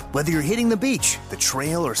to help. Whether you're hitting the beach, the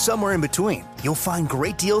trail, or somewhere in between, you'll find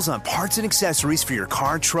great deals on parts and accessories for your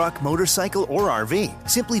car, truck, motorcycle, or RV.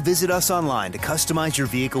 Simply visit us online to customize your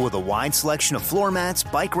vehicle with a wide selection of floor mats,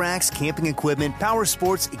 bike racks, camping equipment, power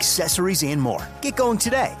sports, accessories, and more. Get going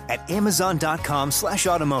today at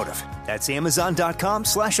Amazon.com/automotive. That's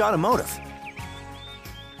Amazon.com/automotive.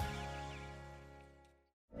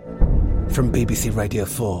 From BBC Radio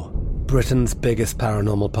 4, Britain's biggest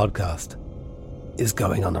paranormal podcast is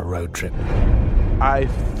going on a road trip. I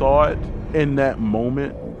thought in that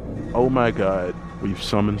moment, oh my God, we've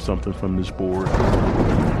summoned something from this board.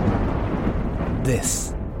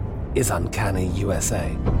 This is Uncanny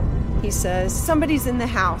USA. He says, somebody's in the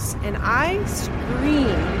house, and I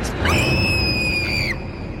screamed.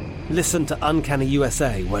 Listen to Uncanny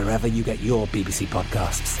USA wherever you get your BBC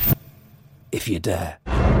podcasts, if you dare.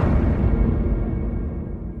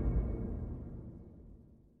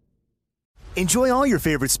 Enjoy all your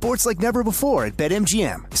favorite sports like never before at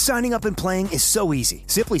BetMGM. Signing up and playing is so easy.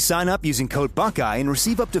 Simply sign up using code Buckeye and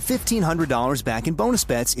receive up to $1,500 back in bonus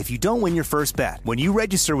bets if you don't win your first bet. When you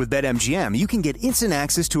register with BetMGM, you can get instant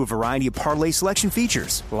access to a variety of parlay selection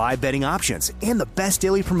features, live betting options, and the best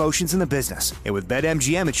daily promotions in the business. And with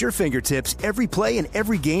BetMGM at your fingertips, every play and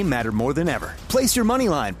every game matter more than ever. Place your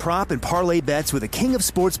moneyline, prop, and parlay bets with the king of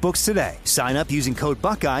sportsbooks today. Sign up using code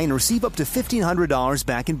Buckeye and receive up to $1,500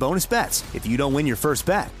 back in bonus bets if you don't win your first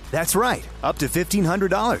bet. That's right, up to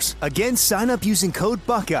 $1,500. Again, sign up using code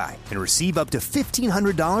Buckeye and receive up to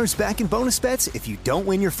 $1,500 back in bonus bets if you don't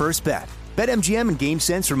win your first bet. BetMGM and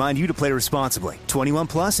GameSense remind you to play responsibly. 21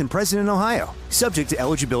 plus and present in Ohio. Subject to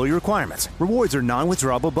eligibility requirements. Rewards are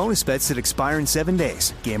non-withdrawable bonus bets that expire in 7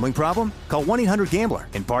 days. Gambling problem? Call 1-800-GAMBLER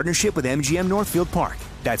in partnership with MGM Northfield Park.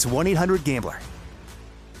 That's 1-800-GAMBLER.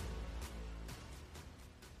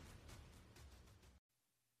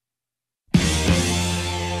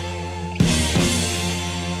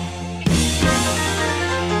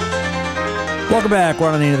 Welcome back. We're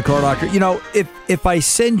on the name of the Car Doctor. You know, if I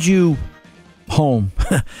send you home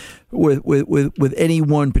with any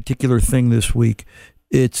one particular thing this week,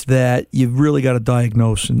 it's that you've really got to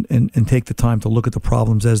diagnose and take the time to look at the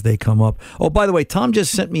problems as they come up. Oh, by the way, Tom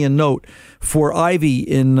just sent me a note for Ivy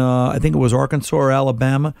in, I think it was Arkansas or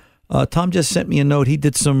Alabama. Tom just sent me a note. He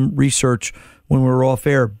did some research when we were off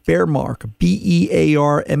air. Bearmark,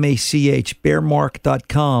 BEARMACH,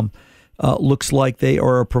 bearmark.com. Looks like they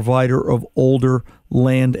are a provider of older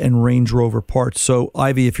Land and Range Rover parts. So,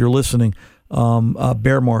 Ivy, if you're listening,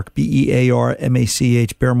 Bearmark,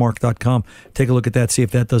 BEARMACH, bearmark.com. Take a look at that, see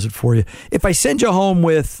if that does it for you. If I send you home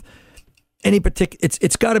with any particular,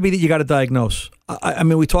 it's got to be that you got to diagnose. I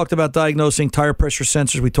mean, we talked about diagnosing tire pressure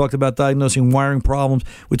sensors. We talked about diagnosing wiring problems.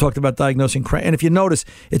 We talked about diagnosing and if you notice,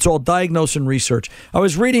 it's all diagnose and research. I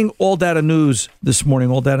was reading All Data News this morning,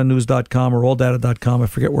 alldatanews.com or alldata.com. I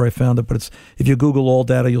forget where I found it, but it's if you Google All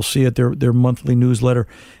Data, you'll see it. Their monthly newsletter.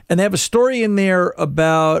 And they have a story in there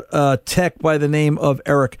about a tech by the name of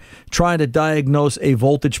Eric trying to diagnose a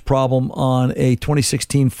voltage problem on a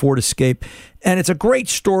 2016 Ford Escape. And it's a great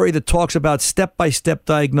story that talks about step-by-step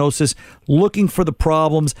diagnosis, looking for the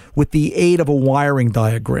problems with the aid of a wiring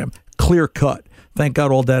diagram. Clear cut. Thank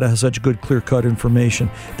God All Data has such good clear-cut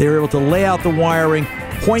information. They were able to lay out the wiring,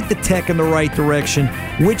 point the tech in the right direction,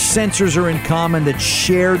 which sensors are in common that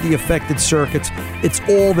share the affected circuits. It's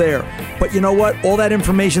all there. But you know what? All that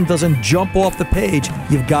information doesn't jump off the page.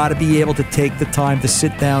 You've got to be able to take the time to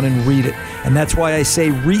sit down and read it. And that's why I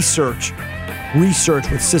say research. Research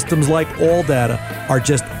with systems like All Data are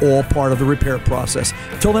just all part of the repair process.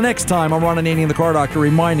 Till the next time, I'm Ron Ananian, the Car Doctor,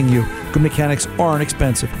 reminding you, good mechanics aren't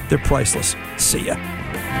expensive. They're priceless. See ya.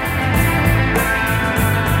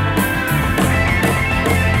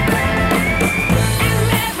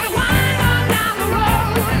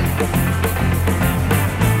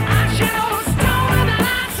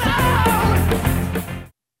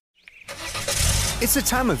 It's the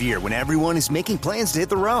time of year when everyone is making plans to hit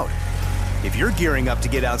the road. If you're gearing up to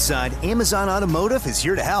get outside, Amazon Automotive is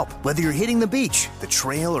here to help. Whether you're hitting the beach, the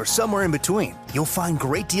trail, or somewhere in between, you'll find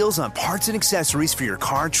great deals on parts and accessories for your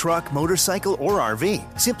car, truck, motorcycle, or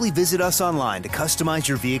RV. Simply visit us online to customize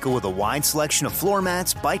your vehicle with a wide selection of floor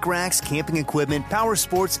mats, bike racks, camping equipment, power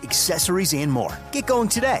sports, accessories, and more. Get going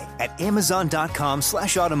today at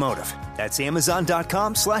Amazon.com/automotive. That's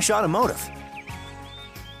Amazon.com/automotive.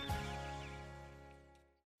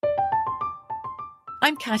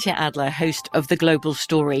 I'm Katya Adler, host of The Global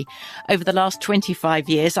Story. Over the last 25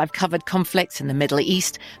 years, I've covered conflicts in the Middle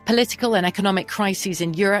East, political and economic crises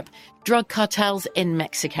in Europe, drug cartels in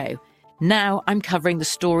Mexico. Now I'm covering the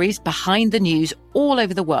stories behind the news all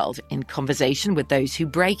over the world in conversation with those who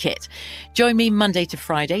break it. Join me Monday to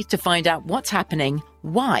Friday to find out what's happening,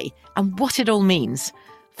 why, and what it all means.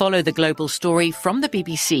 Follow The Global Story from the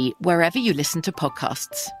BBC wherever you listen to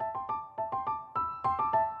podcasts.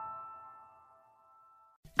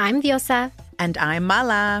 I'm Diosa. And I'm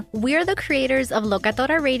Mala. We're the creators of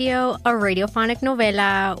Locatora Radio, a radiophonic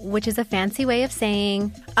novela, which is a fancy way of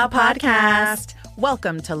saying a podcast.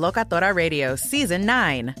 Welcome to Locatora Radio Season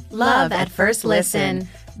 9. Love at First Listen.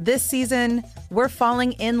 This season, we're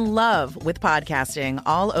falling in love with podcasting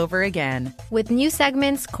all over again. With new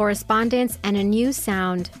segments, correspondence, and a new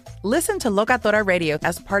sound. Listen to Locatora Radio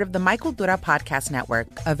as part of the My Cultura Podcast Network.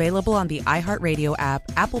 Available on the iHeartRadio app,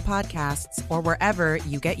 Apple Podcasts, or wherever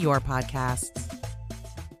you get your podcasts.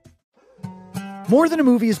 More Than a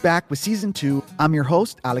Movie is back with Season 2. I'm your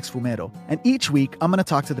host, Alex Fumero. And each week, I'm going to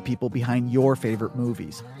talk to the people behind your favorite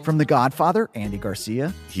movies. From The Godfather, Andy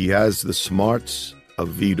Garcia. He has the smarts of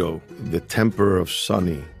Vito, the temper of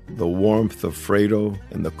Sonny, the warmth of Fredo,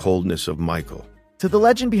 and the coldness of Michael. To the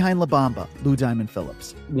legend behind La Bamba, Lou Diamond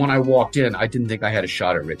Phillips. When I walked in, I didn't think I had a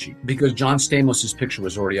shot at Richie because John Stamos' picture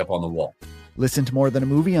was already up on the wall. Listen to More Than a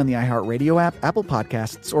Movie on the iHeartRadio app, Apple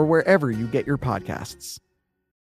Podcasts, or wherever you get your podcasts.